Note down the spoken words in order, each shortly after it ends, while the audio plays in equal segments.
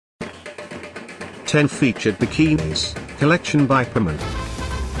10 Featured Bikinis, Collection by Perman.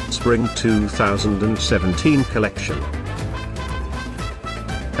 Spring 2017 Collection.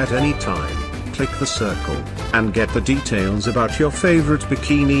 At any time, click the circle, and get the details about your favorite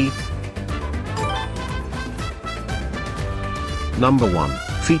bikini. Number 1,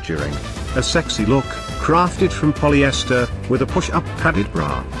 featuring a sexy look, crafted from polyester, with a push-up padded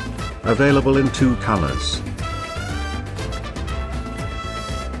bra. Available in 2 colors.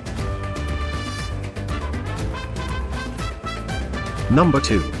 Number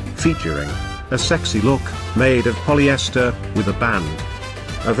 2, featuring a sexy look, made of polyester, with a band.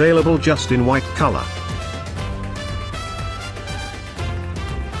 Available just in white color.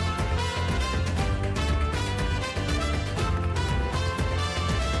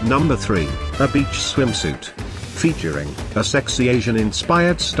 Number 3, a beach swimsuit. Featuring a sexy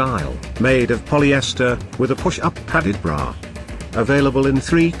Asian-inspired style, made of polyester, with a push-up padded bra. Available in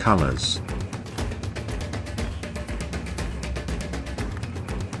 3 colors.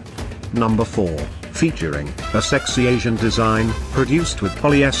 Number 4, featuring a sexy Asian design, produced with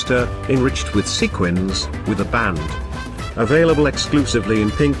polyester, enriched with sequins, with a band. Available exclusively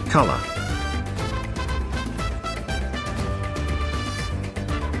in pink color.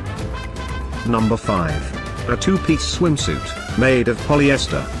 Number 5, a 2-piece swimsuit, made of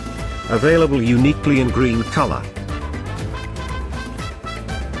polyester. Available uniquely in green color.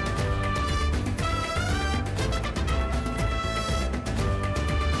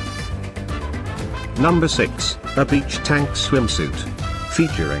 Number 6, a beach tank swimsuit.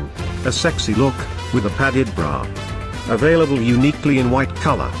 Featuring a sexy look, with a padded bra. Available uniquely in white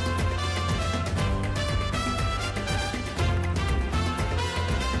color.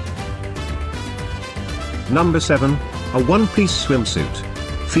 Number 7, a 1-piece swimsuit.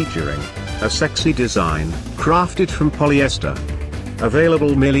 Featuring a sexy design, crafted from polyester.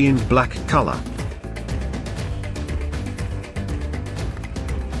 Available merely in black color.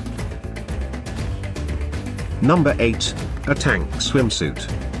 Number 8, a tank swimsuit.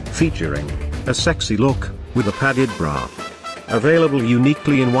 Featuring a sexy look, with a padded bra. Available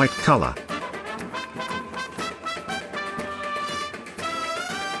uniquely in white color.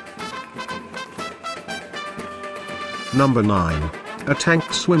 Number 9, a tank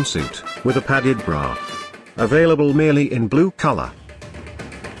swimsuit, with a padded bra. Available merely in blue color.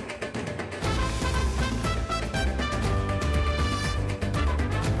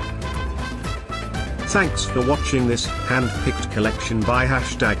 Thanks for watching this hand-picked collection by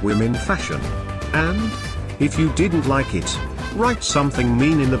 #WomenFashion. And, if you didn't like it, write something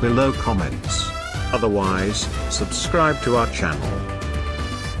mean in the below comments. Otherwise, subscribe to our channel.